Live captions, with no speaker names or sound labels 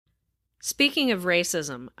Speaking of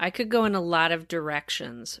racism, I could go in a lot of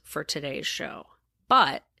directions for today's show,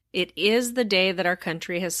 but it is the day that our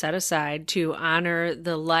country has set aside to honor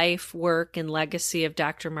the life, work, and legacy of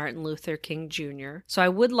Dr. Martin Luther King Jr. So I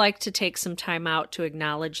would like to take some time out to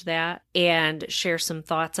acknowledge that and share some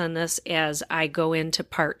thoughts on this as I go into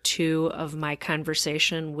part 2 of my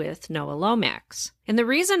conversation with Noah Lomax. And the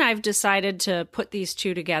reason I've decided to put these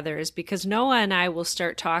two together is because Noah and I will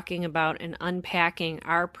start talking about and unpacking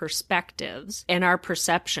our perspectives and our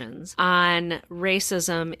perceptions on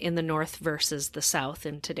racism in the North versus the South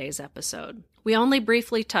in today's episode. We only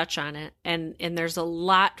briefly touch on it, and there's a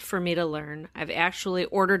lot for me to learn. I've actually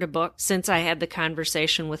ordered a book since I had the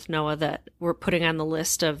conversation with Noah that we're putting on the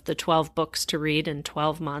list of the 12 books to read in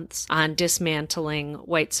 12 months on dismantling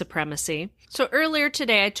white supremacy. So earlier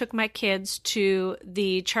today, I took my kids to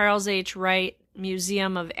the Charles H. Wright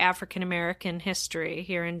Museum of African American History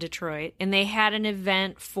here in Detroit, and they had an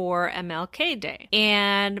event for MLK Day.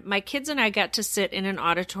 And my kids and I got to sit in an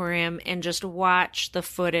auditorium and just watch the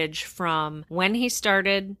footage from when he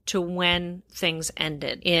started to when things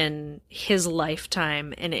ended in his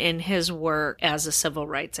lifetime and in his work as a civil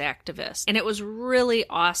rights activist. And it was really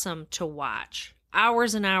awesome to watch.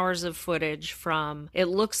 Hours and hours of footage from, it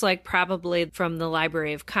looks like probably from the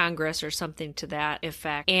Library of Congress or something to that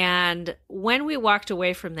effect. And when we walked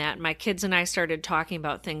away from that, my kids and I started talking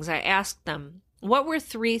about things. I asked them, what were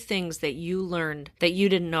 3 things that you learned that you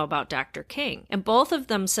didn't know about Dr. King? And both of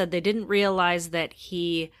them said they didn't realize that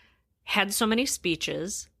he had so many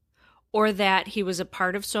speeches, or that he was a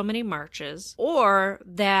part of so many marches, or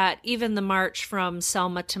that even the march from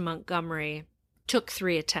Selma to Montgomery took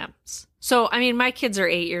 3 attempts. So, I mean, my kids are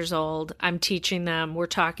 8 years old. I'm teaching them. We're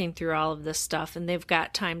talking through all of this stuff, and they've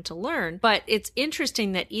got time to learn. But it's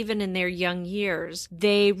interesting that even in their young years,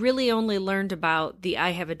 they really only learned about the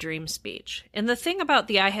I Have a Dream speech. And the thing about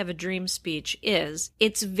the I Have a Dream speech is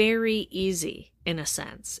it's very easy. In a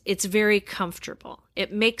sense, it's very comfortable.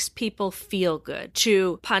 It makes people feel good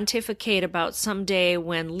to pontificate about someday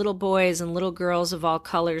when little boys and little girls of all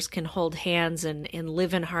colors can hold hands and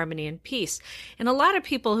live in harmony and peace. And a lot of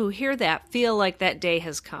people who hear that feel like that day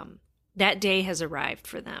has come. That day has arrived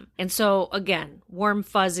for them. And so, again, warm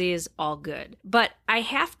fuzzies, all good. But I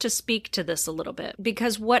have to speak to this a little bit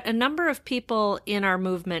because what a number of people in our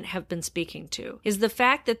movement have been speaking to is the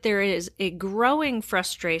fact that there is a growing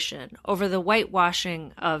frustration over the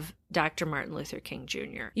whitewashing of Dr. Martin Luther King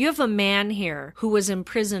Jr. You have a man here who was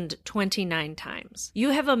imprisoned 29 times. You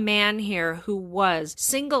have a man here who was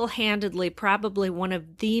single-handedly probably one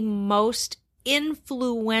of the most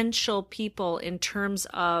influential people in terms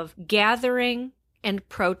of gathering and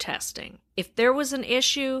protesting. If there was an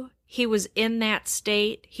issue, he was in that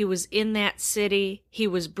state, he was in that city, he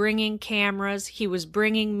was bringing cameras, he was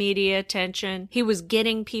bringing media attention, he was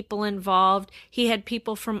getting people involved. He had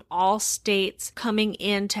people from all states coming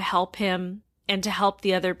in to help him and to help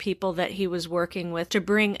the other people that he was working with to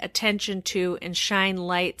bring attention to and shine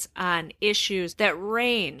lights on issues that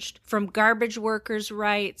ranged from garbage workers'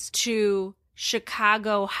 rights to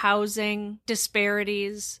Chicago housing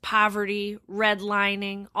disparities, poverty,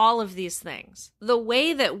 redlining, all of these things. The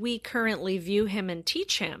way that we currently view him and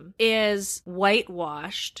teach him is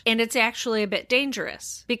whitewashed, and it's actually a bit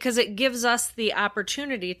dangerous because it gives us the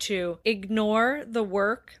opportunity to ignore the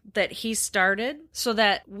work that he started so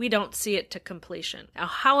that we don't see it to completion. Now,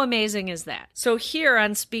 how amazing is that? So here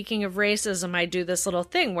on Speaking of Racism, I do this little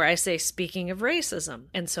thing where I say, speaking of racism,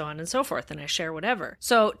 and so on and so forth, and I share whatever.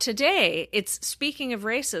 So today, it's speaking of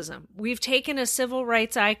racism. We've taken a civil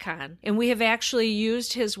rights icon and we have actually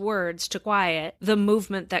used his words to quiet the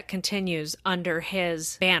movement that continues under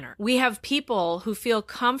his banner. We have people who feel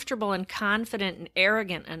comfortable and confident and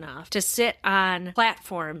arrogant enough to sit on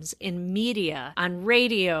platforms in media, on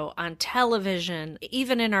radio, on television,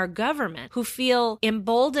 even in our government, who feel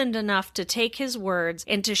emboldened enough to take his words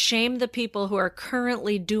and to shame the people who are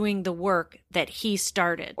currently doing the work that he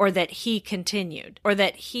started or that he continued or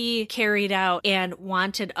that he carried out and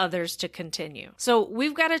wanted others to continue. So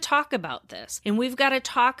we've got to talk about this, and we've got to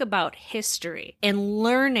talk about history and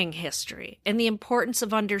learning history and the importance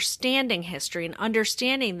of understanding history and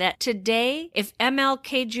understanding that today, if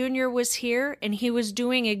MLK Jr. was here and he was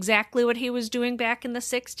doing exactly what he was doing back in the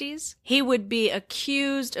 60s, he would be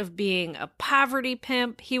accused of being a poverty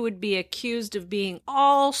pimp. He would be accused of being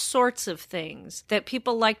all sorts of things that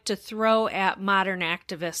people like to throw at modern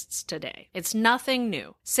activists today. It's nothing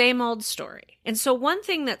new. Same old story. And so one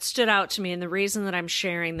thing that stood out to me, and the reason that I'm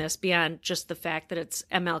sharing this beyond just the fact that it's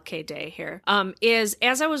MLK Day here, is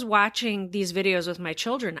as I was watching these videos with my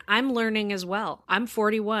children, I'm learning as well. I'm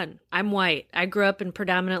 41. I'm white. I grew up in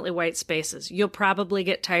predominantly white spaces. You'll probably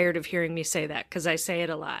get tired of hearing me say that because I say it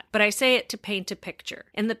a lot. But I say it to paint a picture.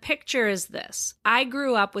 And the picture is this. I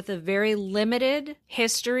grew up with a very limited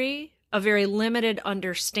history, a very limited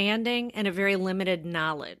understanding, and a very limited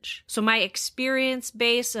knowledge. So my experience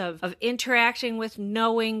base of interacting with,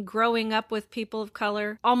 knowing, growing up with people of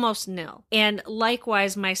color, almost nil. And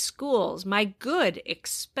likewise, my schools, my good,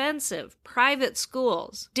 expensive, private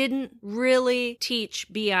schools, didn't really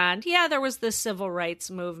teach beyond, there was the civil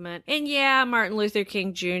rights movement. And Martin Luther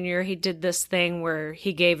King Jr., he did this thing where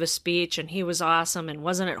he gave a speech and he was awesome, and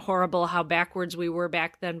wasn't it horrible how backwards we were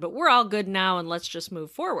back then, but we're all good now and let's just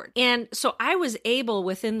move forward. And so I was able,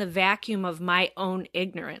 within the vacuum of my own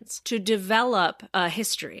ignorance, to develop a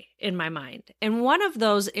history in my mind. And one of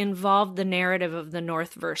those involved the narrative of the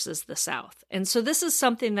North versus the South. And so this is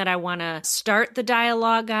something that I want to start the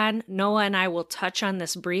dialogue on. Noah and I will touch on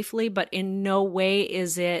this briefly, but in no way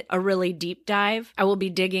is it a really deep dive. I will be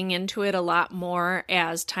digging into it a lot more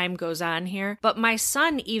as time goes on here. But my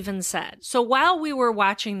son even said, so while we were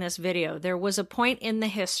watching this video, there was a point in the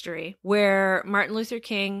history where Martin Luther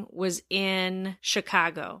King was in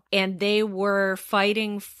Chicago and they were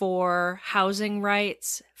fighting for housing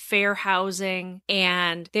rights, fair housing,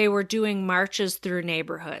 and they were doing marches through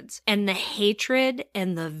neighborhoods. And the hatred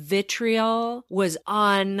and the vitriol was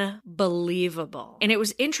unbelievable. And it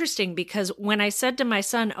was interesting because when I said to my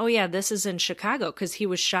son, this is in Chicago, because he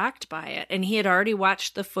was shocked by it. And he had already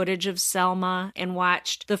watched the footage of Selma and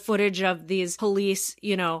watched the footage of these police,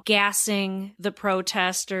 gassing the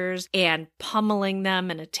protesters and pummeling them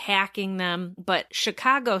and attacking them. But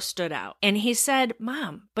Chicago stood out. And he said,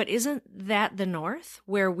 Mom, but isn't that the North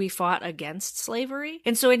where we fought against slavery?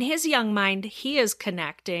 And so in his young mind, he is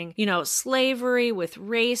connecting, slavery with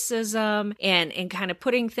racism and kind of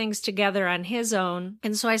putting things together on his own.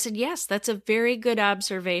 And so I said, yes, that's a very good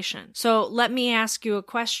observation. So let me ask you a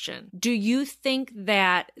question. Do you think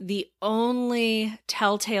that the only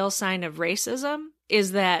telltale sign of racism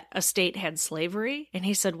is that a state had slavery? And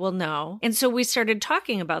he said, well, no. And so we started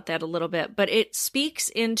talking about that a little bit, but it speaks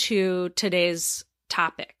into today's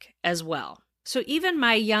topic as well. So even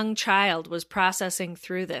my young child was processing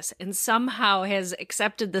through this and somehow has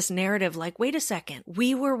accepted this narrative like, wait a second,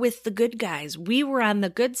 we were with the good guys. We were on the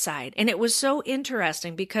good side. And it was so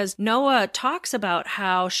interesting because Noah talks about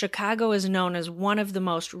how Chicago is known as one of the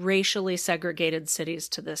most racially segregated cities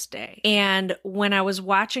to this day. And when I was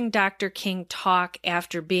watching Dr. King talk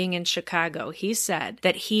after being in Chicago, he said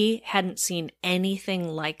that he hadn't seen anything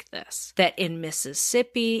like this, that in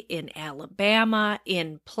Mississippi, in Alabama,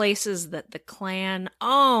 in places that the Klan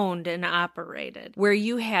owned and operated, where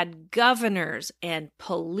you had governors and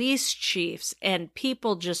police chiefs and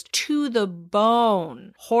people just to the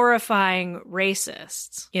bone, horrifying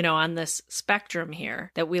racists, on this spectrum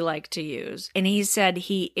here that we like to use. And he said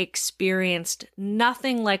he experienced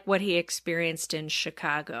nothing like what he experienced in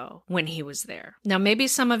Chicago when he was there. Now, maybe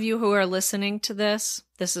some of you who are listening to this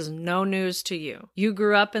is no news to you. You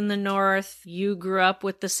grew up in the North. You grew up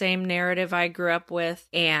with the same narrative I grew up with,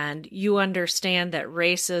 and you understand that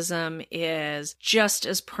racism is just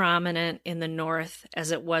as prominent in the North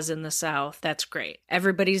as it was in the South. That's great.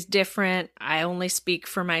 Everybody's different. I only speak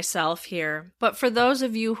for myself here. But for those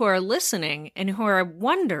of you who are listening and who are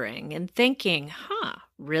wondering and thinking,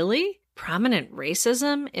 really? Prominent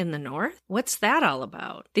racism in the North? What's that all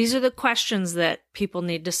about? These are the questions that people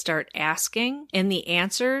need to start asking, and the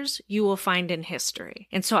answers you will find in history.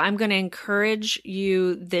 And so I'm going to encourage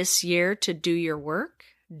you this year to do your work,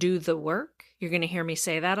 do the work. You're going to hear me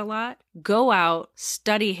say that a lot. Go out,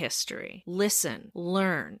 study history, listen,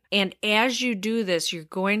 learn. And as you do this, you're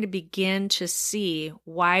going to begin to see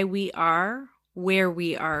why we are where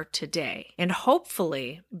we are today, and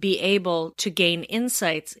hopefully be able to gain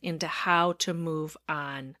insights into how to move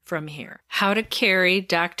on from here, how to carry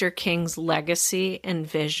Dr. King's legacy and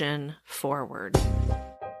vision forward.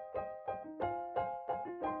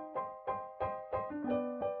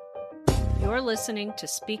 You're listening to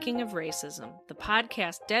Speaking of Racism, the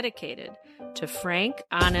podcast dedicated to frank,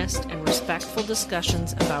 honest, and respectful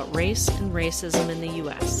discussions about race and racism in the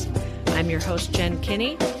U.S. I'm your host, Jen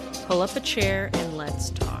Kinney. Pull up a chair and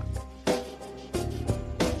let's talk.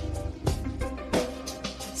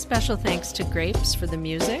 Special thanks to Grapes for the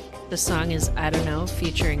music. The song is I Don't Know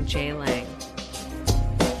featuring Jay Lang.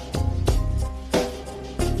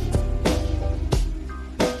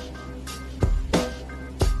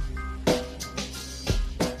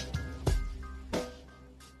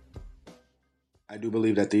 I do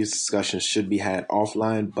believe that these discussions should be had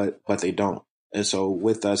offline, but they don't. And so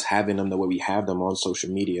with us having them the way we have them on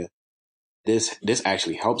social media, this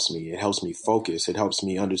actually helps me. It helps me focus. It helps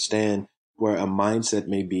me understand where a mindset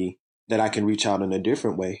may be that I can reach out in a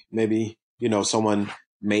different way. Maybe, someone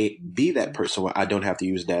may be that person where I don't have to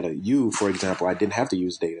use data. You, for example, I didn't have to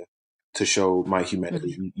use data to show my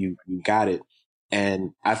humanity. Mhm. You got it.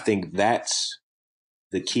 And I think that's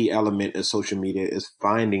the key element of social media is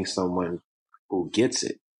finding someone who gets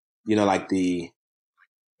it. Like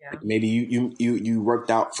Yeah. maybe you worked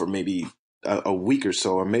out for maybe a week or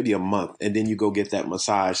so, or maybe a month, and then you go get that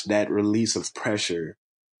massage, that release of pressure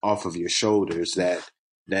off of your shoulders,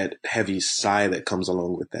 that heavy sigh that comes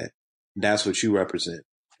along with that. That's what you represent.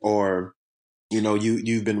 Or,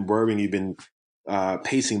 you've been worrying, you've been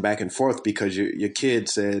pacing back and forth because your kid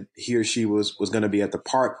said he or she was going to be at the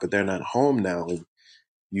park, but they're not home now. And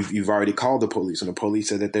you've already called the police, and the police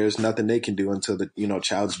said that there's nothing they can do until the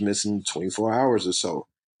child's missing 24 hours or so.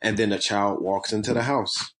 And then the child walks into the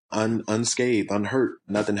house unscathed, unhurt.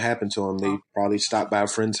 Nothing happened to him. They probably stopped by a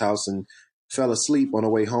friend's house and fell asleep on the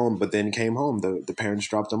way home, but then came home. The parents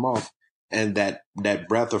dropped them off. And that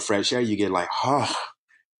breath of fresh air, you get like, oh,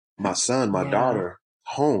 my son, my daughter,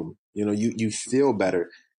 home. You feel better.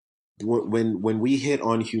 When we hit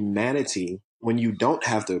on humanity, when you don't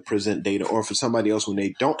have to present data, or for somebody else, when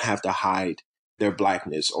they don't have to hide their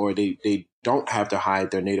blackness, or they don't have to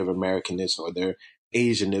hide their Native Americanness or their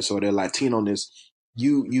Asianness or their Latino-ness,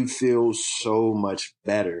 you feel so much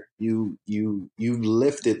better. You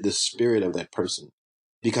lifted the spirit of that person,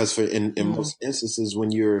 because in most instances,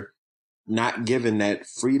 when you're not given that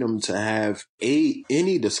freedom to have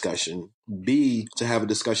any discussion, B, to have a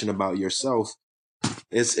discussion about yourself,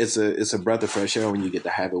 it's a breath of fresh air when you get to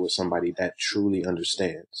have it with somebody that truly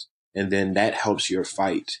understands. And then that helps your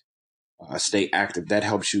fight stay active. That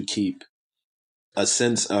helps you keep a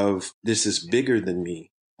sense of this is bigger than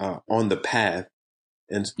me on the path.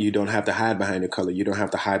 And you don't have to hide behind your color. You don't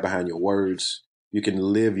have to hide behind your words. You can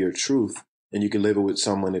live your truth, and you can live it with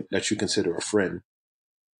someone that you consider a friend.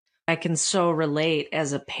 I can so relate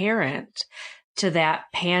as a parent to that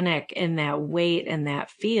panic and that weight and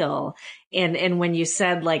that feel. And when you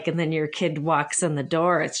said and then your kid walks in the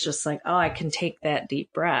door, it's just like, oh, I can take that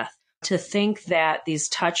deep breath. To think that these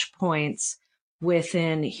touch points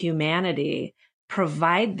within humanity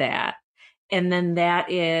provide that. And then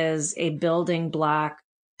that is a building block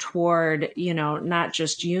toward, not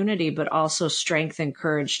just unity, but also strength and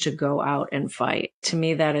courage to go out and fight. To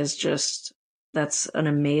me, that's an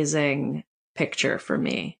amazing picture for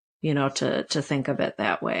me, to think of it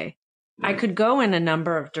that way. I could go in a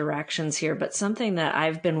number of directions here, but something that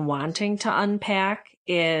I've been wanting to unpack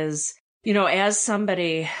is, as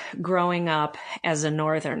somebody growing up as a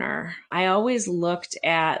Northerner, I always looked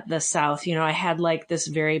at the South. I had this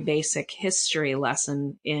very basic history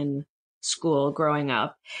lesson in school growing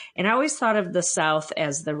up, and I always thought of the South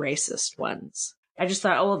as the racist ones. I just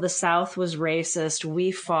thought, oh, the South was racist.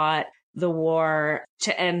 We fought the war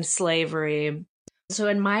to end slavery. So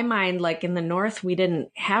in my mind, in the North, we didn't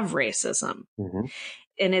have racism. Mm-hmm.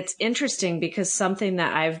 And it's interesting because something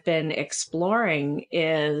that I've been exploring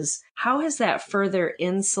is how has that further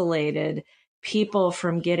insulated people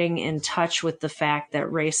from getting in touch with the fact that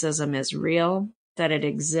racism is real, that it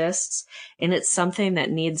exists, and it's something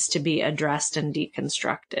that needs to be addressed and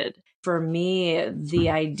deconstructed. For me, the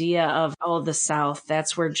idea of, oh, the South,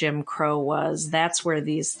 that's where Jim Crow was. That's where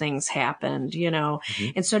these things happened, Mm-hmm.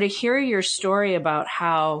 And so to hear your story about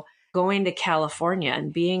how going to California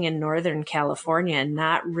and being in Northern California and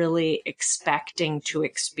not really expecting to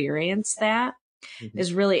experience that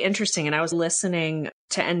is really interesting. And I was listening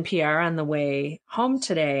to NPR on the way home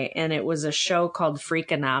today, and it was a show called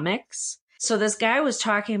Freakonomics. So this guy was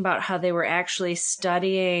talking about how they were actually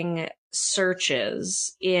studying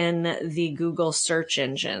searches in the Google search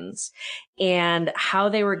engines and how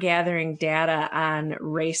they were gathering data on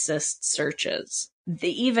racist searches.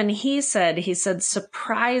 Even he said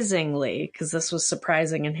surprisingly, because this was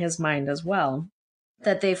surprising in his mind as well,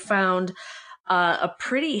 that they found a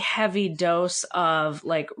pretty heavy dose of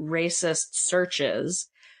racist searches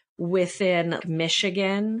within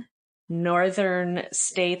Michigan, northern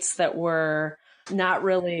states that were not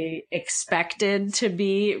really expected to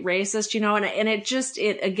be racist, and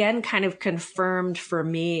it again kind of confirmed for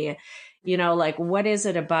me, what is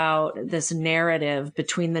it about this narrative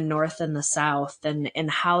between the North and the South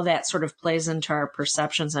and how that sort of plays into our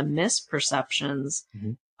perceptions and misperceptions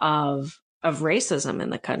of racism in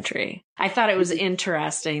the country. I thought it was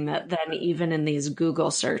interesting that then even in these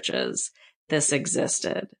Google searches, this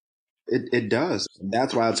existed. It does.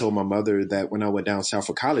 That's why I told my mother that when I went down south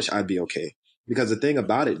for college, I'd be okay. Because the thing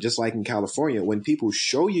about it, just like in California, when people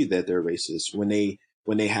show you that they're racist, when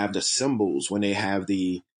they have the symbols, when they have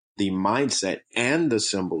the mindset and the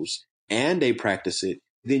symbols, and they practice it,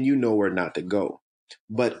 then you know where not to go.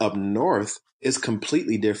 But up north, it's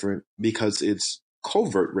completely different because it's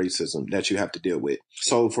covert racism that you have to deal with.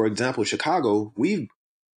 So, for example, Chicago,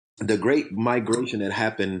 the great migration that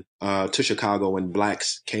happened to Chicago when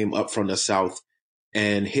blacks came up from the South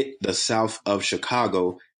and hit the south of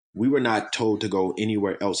Chicago, we were not told to go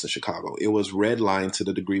anywhere else in Chicago. It was redlined to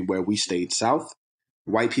the degree where we stayed south.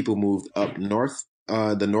 White people moved up north,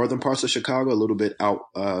 the northern parts of Chicago, a little bit out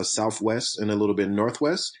southwest and a little bit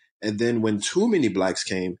northwest. And then when too many blacks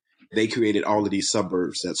came, they created all of these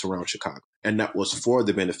suburbs that surround Chicago. And that was for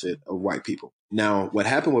the benefit of white people. Now, what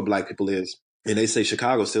happened with black people is, and they say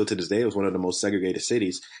Chicago still to this day was one of the most segregated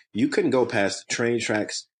cities. You couldn't go past train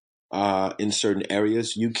tracks in certain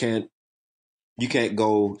areas. You can't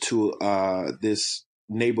go to this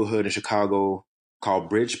neighborhood in Chicago called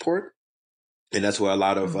Bridgeport, and that's where a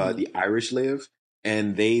lot of the Irish live.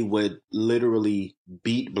 And they would literally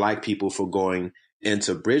beat black people for going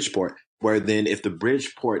into Bridgeport. Where then, if the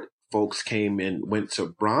Bridgeport folks came and went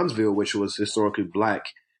to Bronzeville, which was historically black,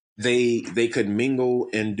 they could mingle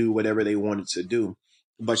and do whatever they wanted to do.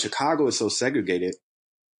 But Chicago is so segregated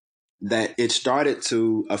that it started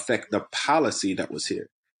to affect the policy that was here.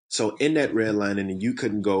 So in that red line, and you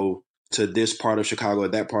couldn't go to this part of Chicago or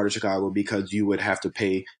that part of Chicago because you would have to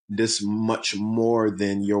pay this much more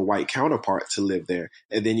than your white counterpart to live there.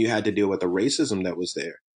 And then you had to deal with the racism that was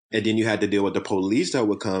there. And then you had to deal with the police that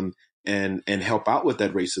would come and help out with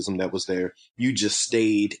that racism that was there. You just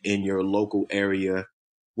stayed in your local area,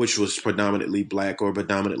 which was predominantly black or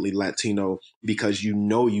predominantly Latino, because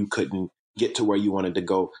you couldn't get to where you wanted to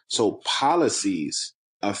go. So policies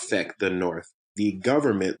affect the North. The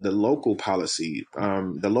government, the local policy,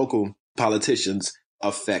 the local politicians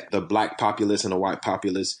affect the black populace and the white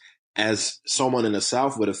populace, as someone in the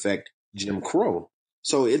South would affect Jim Crow.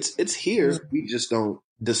 So it's here. We just don't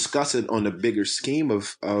discuss it on the bigger scheme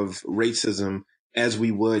of racism as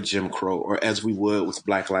we would Jim Crow, or as we would with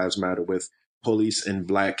Black Lives Matter, with police and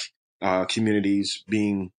black communities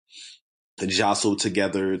being jostled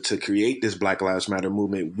together to create this Black Lives Matter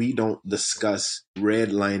movement. We don't discuss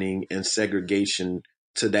redlining and segregation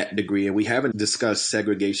to that degree. And we haven't discussed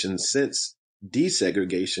segregation since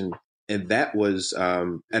desegregation. And that was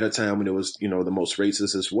at a time when it was, the most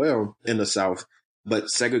racist as well in the South. But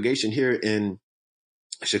segregation here in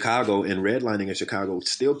Chicago and redlining in Chicago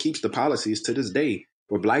still keeps the policies to this day,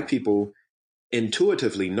 where black people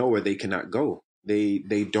intuitively know where they cannot go.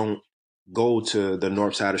 They don't go to the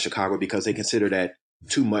north side of Chicago because they consider that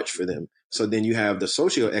too much for them. So then you have the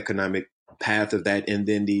socioeconomic path of that, and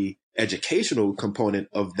then the educational component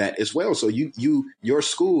of that as well. So your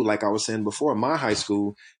school, like I was saying before, my high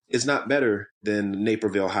school is not better than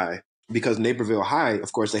Naperville High, because Naperville High,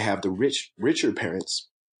 of course, they have the richer parents,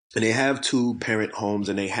 and they have 2-parent homes,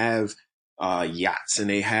 and they have yachts, and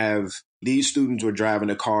they have, these students were driving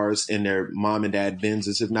the cars in their mom and dad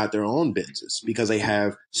Benzes, if not their own Benzes, because they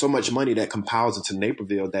have so much money that compiles into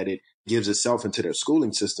Naperville that it gives itself into their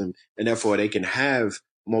schooling system. And therefore they can have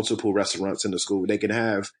multiple restaurants in the school. They can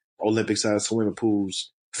have Olympic-sized swimming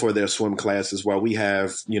pools for their swim classes, while we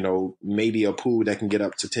have, maybe a pool that can get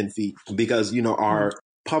up to 10 feet, because, our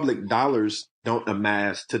public dollars don't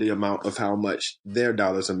amass to the amount of how much their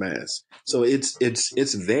dollars amass. So it's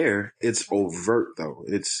there. It's overt though.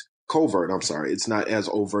 It's covert. I'm sorry. It's not as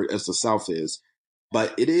overt as the South is,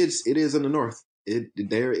 but it is in the North.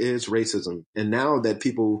 There is racism. And now that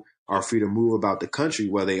people are free to move about the country,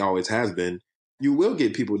 where they always have been, you will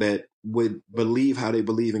get people that would believe how they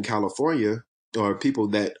believe in California, or people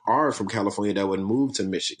that are from California that would move to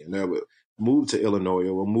Michigan, that would move to Illinois,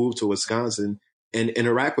 or move to Wisconsin and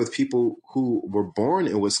interact with people who were born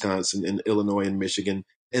in Wisconsin and Illinois and Michigan,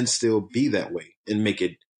 and still be that way, and make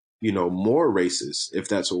it, more racist, if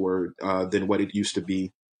that's a word, than what it used to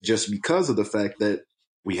be, just because of the fact that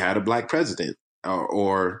we had a black president,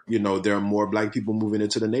 or there are more black people moving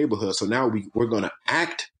into the neighborhood. So now we're going to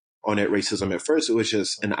act on that racism. At first, it was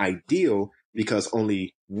just an ideal because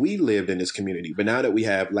only we lived in this community. But now that we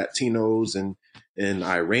have Latinos and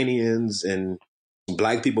Iranians and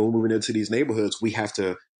black people moving into these neighborhoods, we have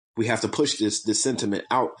to push this sentiment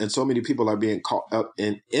out. And so many people are being caught up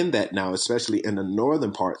in that now, especially in the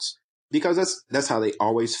northern parts, because that's how they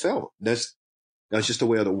always felt. That's just the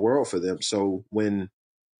way of the world for them. So when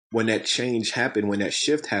that change happened, when that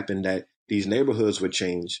shift happened, that these neighborhoods would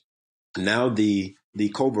change, now the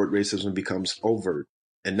covert racism becomes overt.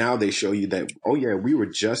 And now they show you that, oh yeah, we were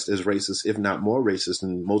just as racist, if not more racist,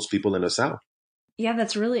 than most people in the South. Yeah,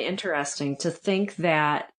 that's really interesting to think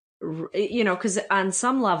that, because on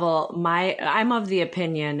some level, I'm of the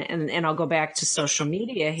opinion, and I'll go back to social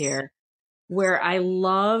media here, where I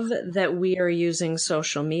love that we are using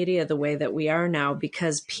social media the way that we are now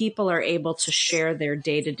because people are able to share their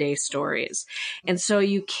day-to-day stories. And so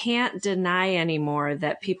you can't deny anymore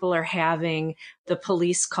that people are having the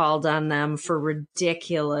police called on them for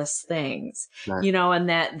ridiculous things, Right. and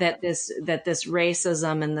that this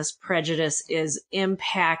racism and this prejudice is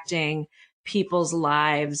impacting people's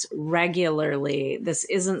lives regularly. This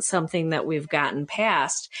isn't something that we've gotten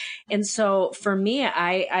past. And so for me,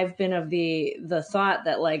 I've been of the thought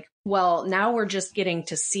that, like, well, now we're just getting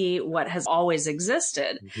to see what has always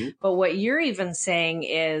existed. Mm-hmm. But what you're even saying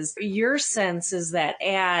is your sense is that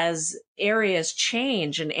as areas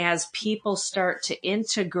change and as people start to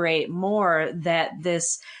integrate more, that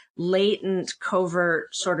this latent,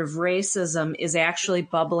 covert sort of racism is actually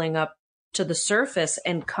bubbling up to the surface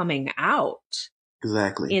and coming out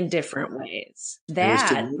Exactly. in different ways.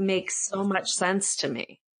 That makes so much sense to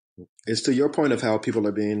me. It's to your point of how people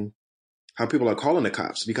are calling the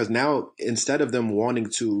cops, because now instead of them wanting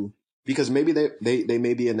to, because maybe they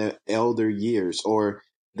may be in their elder years, or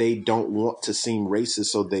they don't want to seem racist,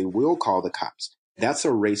 so they will call the cops. That's a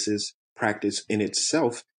racist practice in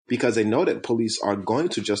itself, because they know that police are going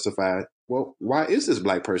to justify, well, why is this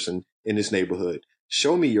black person in this neighborhood?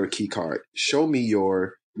 Show me your key card. Show me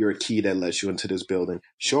your key that lets you into this building.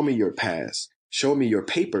 Show me your pass. Show me your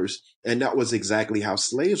papers. And that was exactly how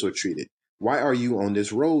slaves were treated. Why are you on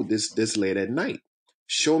this road this late at night?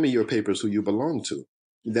 Show me your papers, who you belong to.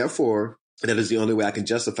 Therefore, that is the only way I can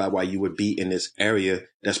justify why you would be in this area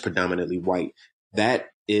that's predominantly white. That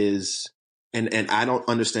is, and I don't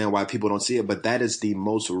understand why people don't see it, but that is the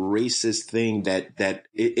most racist thing that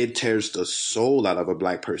it tears the soul out of a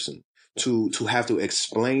black person to have to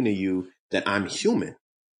explain to you that I'm human,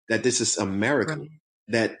 that this is America,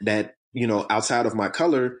 right. that outside of my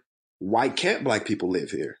color, why can't black people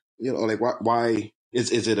live here? Like why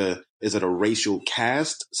is it a racial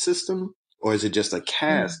caste system, or is it just a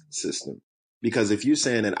caste system? Because if you're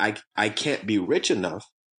saying that I can't be rich enough,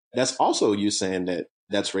 that's also you saying that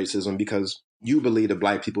that's racism, because you believe that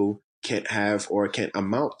black people can't have or can't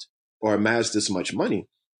amount or amass this much money.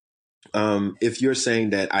 If you're saying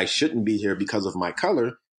that I shouldn't be here because of my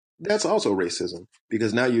color, that's also racism,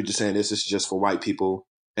 because now you're just saying this is just for white people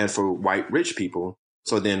and for white rich people.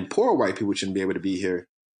 So then poor white people shouldn't be able to be here,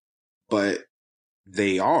 but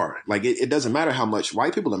they are. Like it doesn't matter how much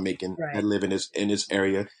white people are making and live in this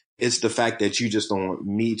area. It's the fact that you just don't want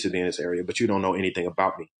me to be in this area, but you don't know anything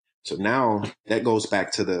about me. So now that goes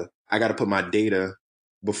back to I got to put my data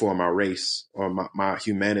before my race or my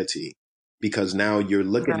humanity, because now you're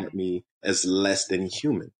looking at me as less than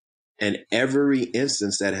human. And every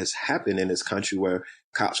instance that has happened in this country where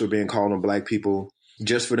cops were being called on black people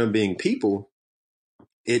just for them being people,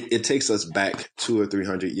 it takes us back 200 or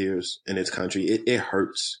 300 years in this country. It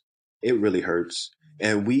hurts. It really hurts.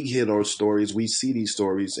 And we hear those stories. We see these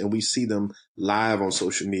stories and we see them live on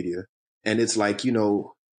social media. And it's like,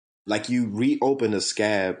 like you reopen a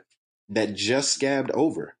scab that just scabbed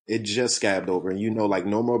over. It just scabbed over. And like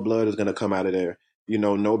no more blood is going to come out of there.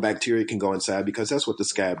 No bacteria can go inside, because that's what the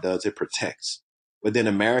scab does. It protects. But then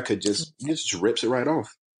America just rips it right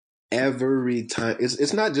off. Every time.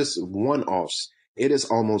 It's not just one-offs. It is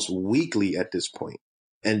almost weekly at this point.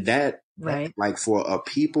 And that, like for a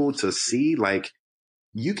people to see, like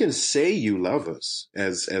you can say you love us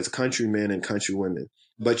as countrymen and countrywomen,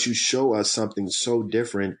 but you show us something so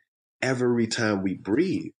different every time we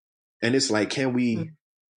breathe. And it's like, can we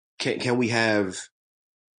have,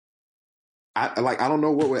 I don't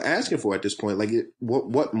know what we're asking for at this point. Like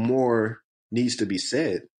what more needs to be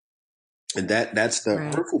said? And that's the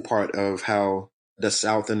hurtful part of how the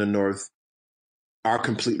South and the North are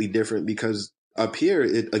completely different, because up here,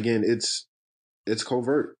 it's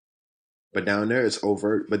covert, but down there it's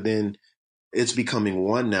overt, but then it's becoming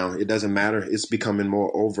one now. It doesn't matter. It's becoming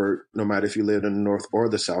more overt, no matter if you live in the North or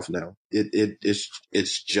the South now.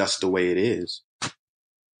 It's just the way it is.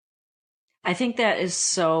 I think that is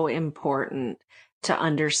so important to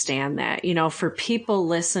understand that, for people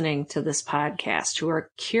listening to this podcast who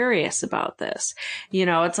are curious about this,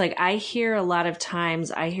 it's like I hear a lot of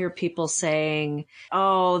times, I hear people saying,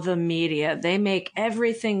 oh, the media, they make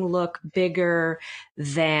everything look bigger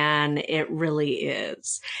than it really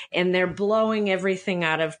is. And they're blowing everything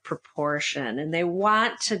out of proportion and they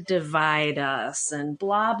want to divide us and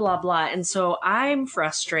blah, blah, blah. And so I'm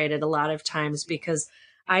frustrated a lot of times because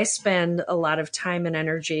I spend a lot of time and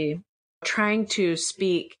energy trying to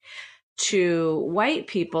speak to white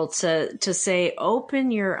people to say,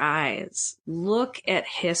 open your eyes, look at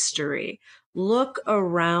history, look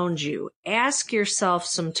around you, ask yourself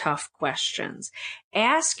some tough questions.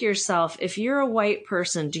 Ask yourself, if you're a white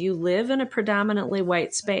person, do you live in a predominantly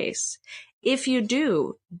white space? If you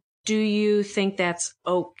do you think that's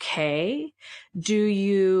okay? Do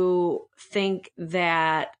you think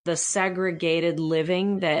that the segregated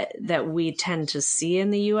living that we tend to see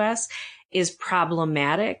in the US is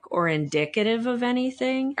problematic or indicative of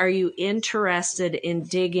anything? Are you interested in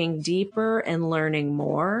digging deeper and learning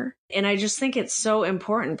more? And I just think it's so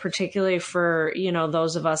important, particularly for,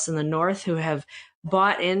 those of us in the North who have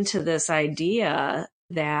bought into this idea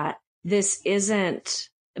that this isn't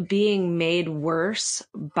being made worse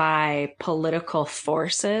by political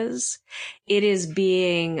forces. It is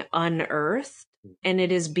being unearthed and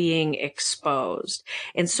it is being exposed.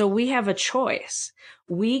 And so we have a choice.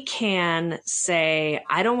 We can say,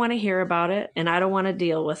 I don't want to hear about it and I don't want to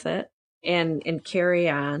deal with it and carry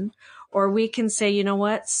on. Or we can say, you know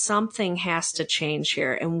what, something has to change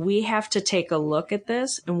here. And we have to take a look at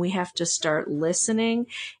this and we have to start listening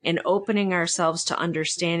and opening ourselves to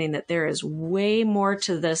understanding that there is way more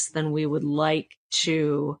to this than we would like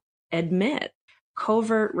to admit.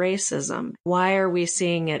 Covert racism. Why are we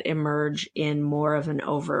seeing it emerge in more of an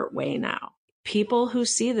overt way now? People who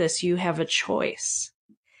see this, you have a choice.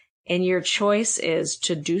 And your choice is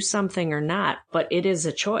to do something or not, but it is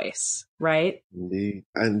a choice, right? Indeed.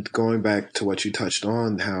 And going back to what you touched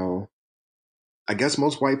on, how I guess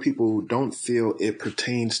most white people don't feel it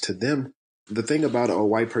pertains to them. The thing about a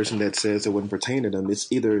white person that says it wouldn't pertain to them, it's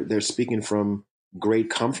either they're speaking from great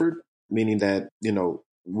comfort, meaning that,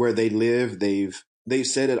 where they live, they've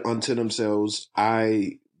said it unto themselves,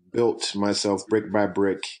 I built myself brick by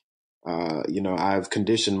brick. I've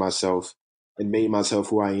conditioned myself and made myself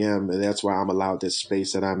who I am. And that's why I'm allowed this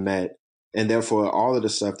space that I'm at. And therefore, all of the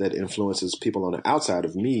stuff that influences people on the outside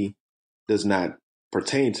of me does not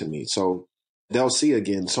pertain to me. So they'll see,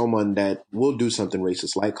 again, someone that will do something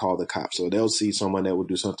racist, like call the cops, or they'll see someone that will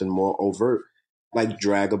do something more overt, like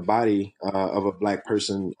drag a body of a black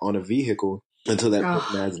person on a vehicle until that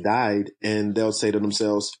person has died. And they'll say to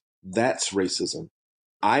themselves, that's racism.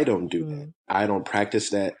 I don't do that. I don't practice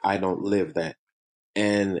that. I don't live that.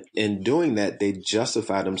 And in doing that, they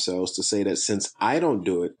justify themselves to say that since I don't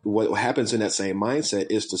do it, what happens in that same mindset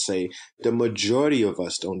is to say the majority of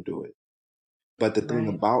us don't do it. But the thing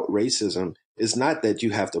about racism is not that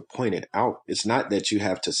you have to point it out. It's not that you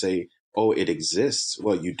have to say, oh, it exists.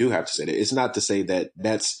 Well, you do have to say that. It's not to say that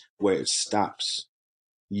that's where it stops.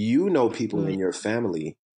 You know people in your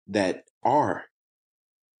family that are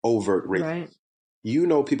overt racist. Right. You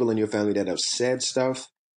know people in your family that have said stuff,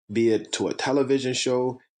 be it to a television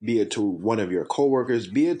show, be it to one of your coworkers,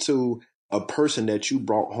 be it to a person that you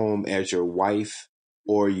brought home as your wife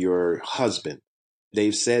or your husband.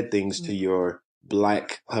 They've said things to your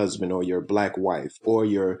black husband or your black wife or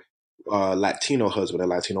your Latino husband or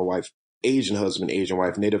Latino wife, Asian husband, Asian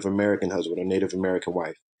wife, Native American husband or Native American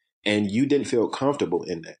wife. And you didn't feel comfortable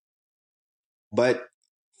in that. But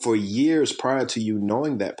for years prior to you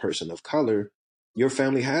knowing that person of color, your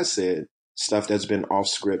family has said stuff that's been off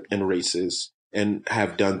script and racist and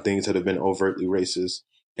have done things that have been overtly racist.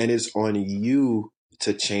 And it's on you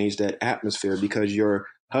to change that atmosphere because your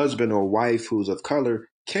husband or wife who's of color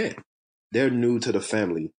can't. They're new to the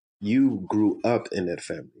family. You grew up in that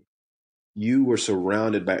family. You were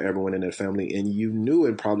surrounded by everyone in that family and you knew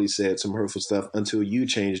and probably said some hurtful stuff until you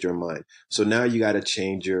changed your mind. So now you got to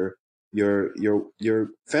change your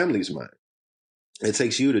family's mind. It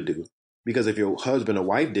takes you to do. Because if your husband or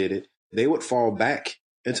wife did it, they would fall back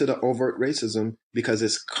into the overt racism because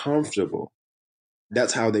it's comfortable.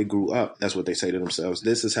 That's how they grew up. That's what they say to themselves.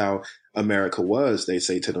 This is how America was, they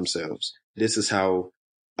say to themselves. This is how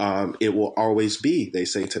it will always be, they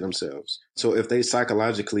say to themselves. So if they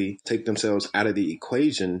psychologically take themselves out of the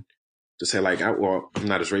equation to say like, well, I'm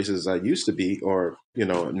not as racist as I used to be, or,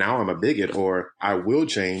 now I'm a bigot, or I will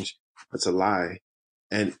change, that's a lie.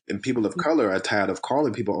 And people of color are tired of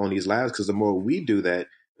calling people on these lives because the more we do that,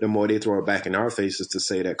 the more they throw it back in our faces to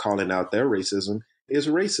say that calling out their racism is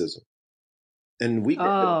racism. And we live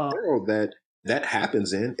in a world that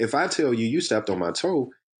happens in. If I tell you, you stepped on my toe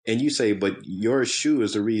and you say, but your shoe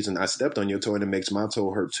is the reason I stepped on your toe and it makes my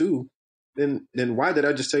toe hurt too, then why did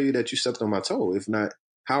I just tell you that you stepped on my toe? If not,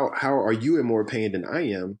 how are you in more pain than I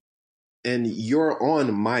am? And you're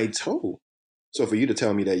on my toe. So for you to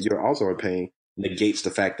tell me that you're also in pain negates the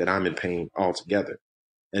fact that I'm in pain altogether.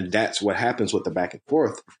 And that's what happens with the back and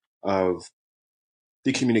forth of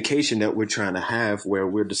the communication that we're trying to have where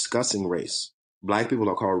we're discussing race. Black people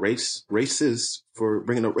are called racist for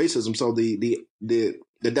bringing up racism. So the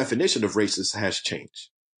definition of racist has changed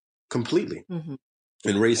completely, Mm-hmm.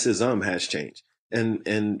 and racism has changed.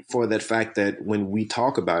 And for that fact that when we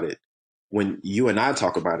talk about it, when you and I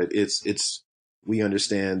talk about it, it's we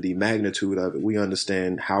understand the magnitude of it. We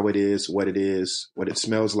understand how it is, what it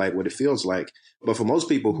smells like, what it feels like. But for most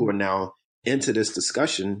people who are now into this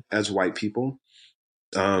discussion as white people,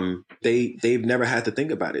 they've never had to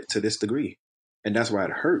think about it to this degree, and that's why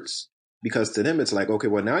it hurts, because to them it's like, okay,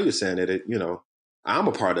 well, now you're saying that I'm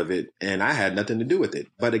a part of it and I had nothing to do with it.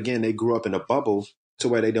 But again, they grew up in a bubble to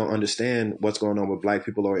where they don't understand what's going on with Black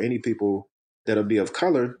people or any people that'll be of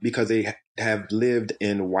color, because they have lived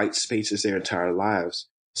in white spaces their entire lives.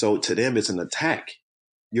 So to them, it's an attack.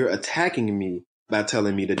 You're attacking me by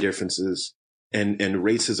telling me the differences and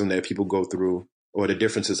racism that people go through, or the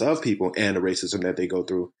differences of people and the racism that they go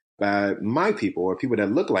through by my people or people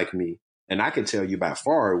that look like me. And I can tell you by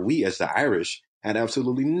far, we as the Irish had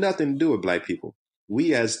absolutely nothing to do with Black people.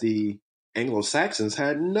 We as the Anglo-Saxons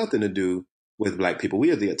had nothing to do with Black people.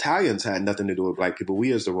 We as the Italians had nothing to do with Black people.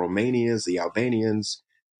 We as the Romanians, the Albanians,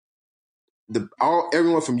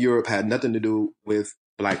 everyone from Europe had nothing to do with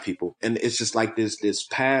Black people. And it's just like this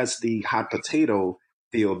pass the hot potato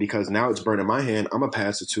feel, because now it's burning my hand. I'm going to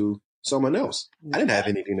pass it to someone else. I didn't have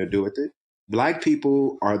anything to do with it. Black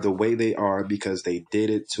people are the way they are because they did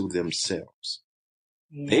it to themselves.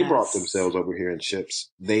 Yes. They brought themselves over here in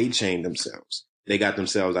ships. They chained themselves. They got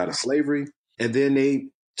themselves out of slavery. And then they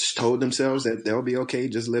just told themselves that they'll be okay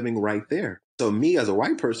just living right there. So me as a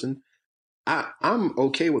white person, I'm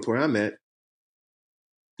okay with where I'm at,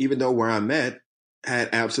 even though where I'm at had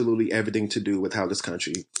absolutely everything to do with how this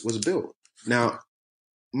country was built. Now,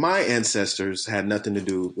 my ancestors had nothing to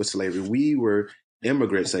do with slavery. We were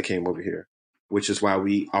immigrants that came over here, which is why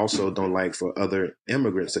we also don't like for other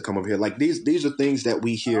immigrants to come over here. Like these are things that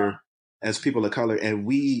we hear as people of color, and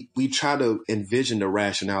we try to envision the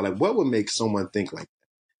rationale. Like, what would make someone think like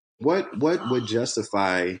that? What would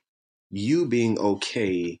justify you being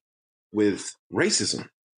okay with racism?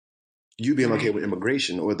 You being okay with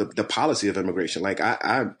immigration or the policy of immigration. Like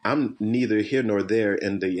I'm neither here nor there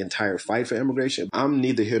in the entire fight for immigration. I'm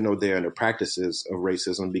neither here nor there in the practices of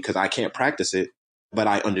racism, because I can't practice it, but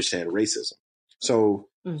I understand racism. So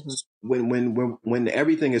when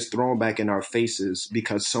everything is thrown back in our faces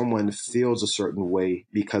because someone feels a certain way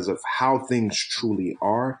because of how things truly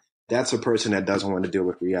are, that's a person that doesn't want to deal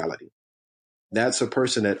with reality. That's a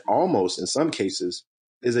person that almost, in some cases,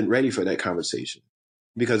 isn't ready for that conversation,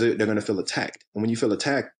 because they're going to feel attacked. And when you feel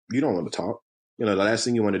attacked, you don't want to talk. The last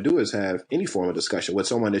thing you want to do is have any form of discussion with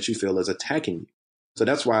someone that you feel is attacking you. So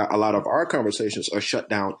that's why a lot of our conversations are shut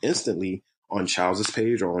down instantly on Charles's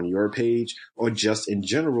page or on your page, or just in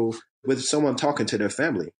general with someone talking to their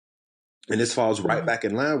family. And this falls right back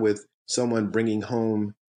in line with someone bringing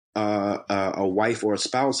home a wife or a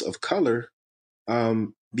spouse of color,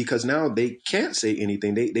 because now they can't say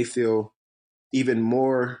anything. They feel even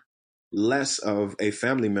more less of a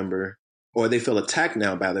family member, or they feel attacked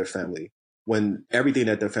now by their family when everything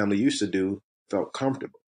that their family used to do felt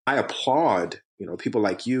comfortable. I applaud, people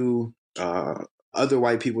like you, other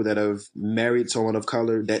white people that have married someone of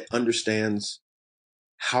color that understands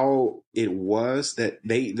how it was, that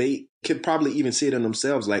they could probably even see it in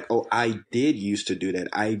themselves. Like, oh, I did used to do that.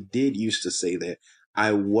 I did used to say that.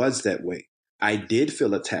 I was that way. I did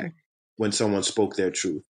feel attacked when someone spoke their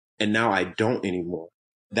truth, and now I don't anymore.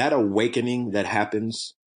 That awakening that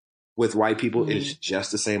happens with white people is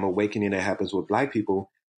just the same awakening that happens with Black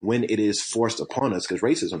people when it is forced upon us, because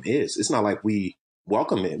racism it's not like we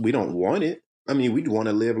welcome it. We don't want it. I mean, we want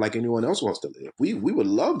to live like anyone else wants to live. We would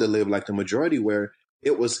love to live like the majority, where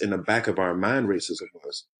it was in the back of our mind racism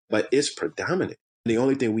was, but it's predominant. The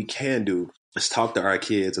only thing we can do is talk to our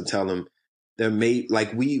kids and tell them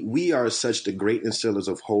we are such the great instillers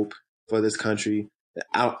of hope for this country.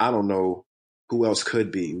 I don't know who else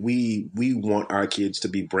could be. We want our kids to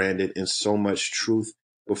be branded in so much truth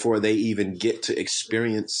before they even get to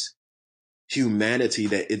experience humanity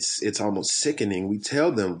that it's almost sickening. We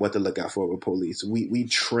tell them what to look out for with police. We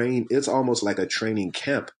train. It's almost like a training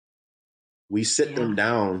camp. We sit them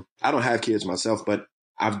down. I don't have kids myself, but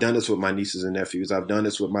I've done this with my nieces and nephews. I've done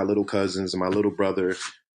this with my little cousins and my little brother.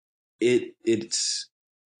 It's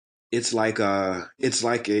like a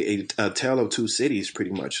tale of two cities,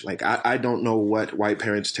 pretty much. Like I don't know what white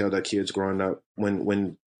parents tell their kids growing up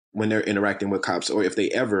when they're interacting with cops, or if they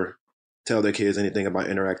ever tell their kids anything about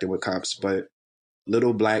interacting with cops. But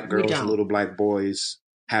little Black girls and little Black boys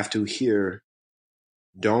have to hear,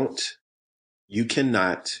 you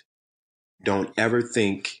cannot, don't ever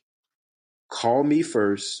think, call me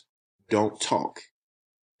first, don't talk.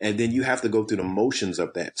 And then you have to go through the motions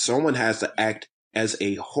of that. Someone has to act as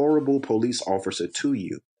a horrible police officer to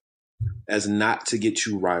you, as not to get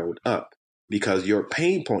you riled up. Because your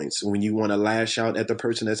pain points, when you want to lash out at the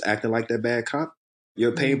person that's acting like that bad cop,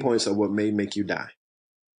 your pain points are what may make you die.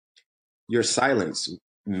 Your silence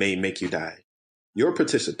may make you die. Your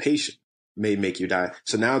participation may make you die.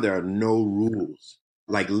 So now there are no rules.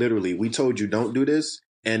 Like literally, we told you don't do this,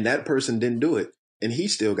 and that person didn't do it, and he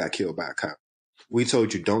still got killed by a cop. We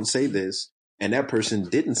told you don't say this, and that person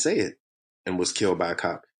didn't say it and was killed by a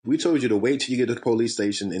cop. We told you to wait till you get to the police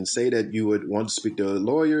station and say that you would want to speak to a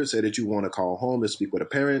lawyer, say that you want to call home and speak with a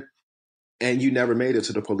parent, and you never made it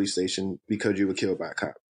to the police station because you were killed by a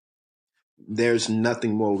cop. There's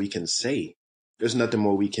nothing more we can say. There's nothing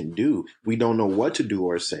more we can do. We don't know what to do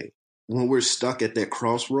or say. When we're stuck at that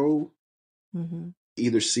crossroad,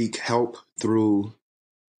 either seek help through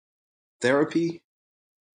therapy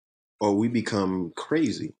or we become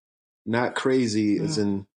crazy. Not crazy as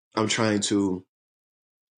in I'm trying to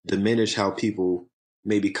diminish how people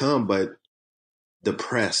may become, but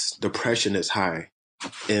depression is high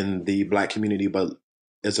in the Black community, but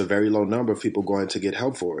it's a very low number of people going to get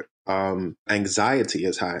help for it. Anxiety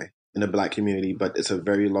is high in the Black community, but it's a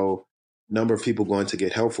very low number of people going to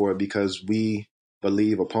get help for it because we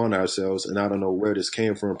believe upon ourselves. And I don't know where this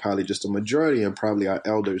came from, probably just a majority and probably our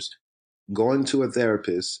elders. Going to a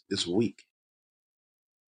therapist is weak.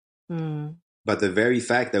 But the very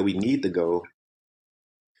fact that we need to go,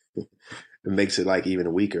 it makes it like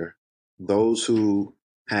even weaker. Those who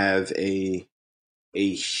have a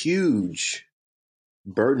huge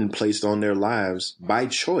burden placed on their lives by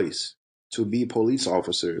choice to be police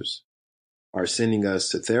officers are sending us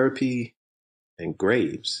to therapy and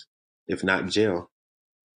graves, if not jail.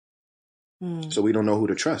 So we don't know who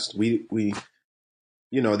to trust. We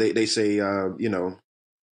they say,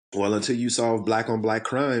 well, until you solve Black on Black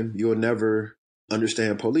crime, you'll never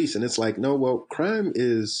understand police. And it's like, no, well, crime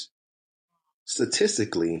is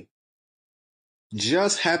statistically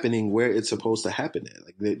just happening where it's supposed to happen at.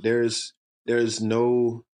 Like there's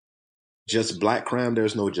no just Black crime.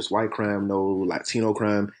 There's no just white crime, no Latino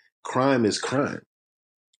crime. Crime is crime.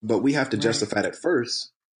 But we have to justify that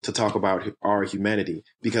first to talk about our humanity,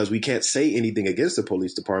 because we can't say anything against the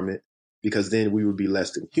police department because then we would be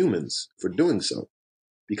less than humans for doing so.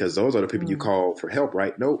 Because those are the people you call for help,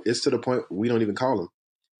 right? No, it's to the point we don't even call them.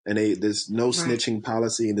 And there's no snitching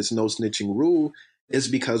policy and there's no snitching rule. It's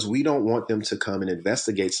because we don't want them to come and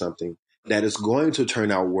investigate something that is going to turn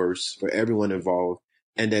out worse for everyone involved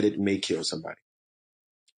and that it may kill somebody.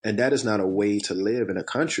 And that is not a way to live in a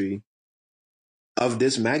country of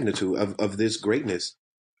this magnitude, of this greatness.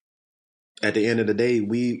 At the end of the day,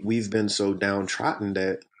 we've been so downtrodden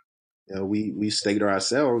that we stay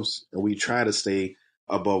ourselves and we try to stay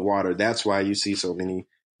above water. That's why you see so many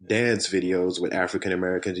dance videos with African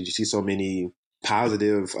Americans. You see so many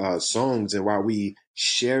positive songs, and why we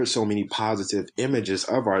share so many positive images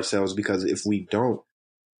of ourselves, because if we don't,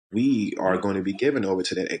 we are going to be given over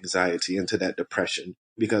to that anxiety and to that depression,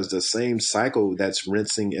 because the same cycle that's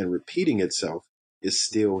rinsing and repeating itself is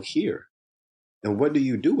still here. And what do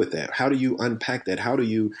you do with that? How do you unpack that? How do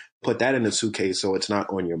you put that in a suitcase so it's not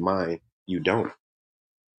on your mind? You don't.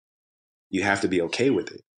 You have to be okay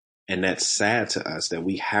with it. And that's sad to us that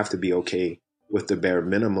we have to be okay with the bare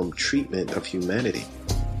minimum treatment of humanity.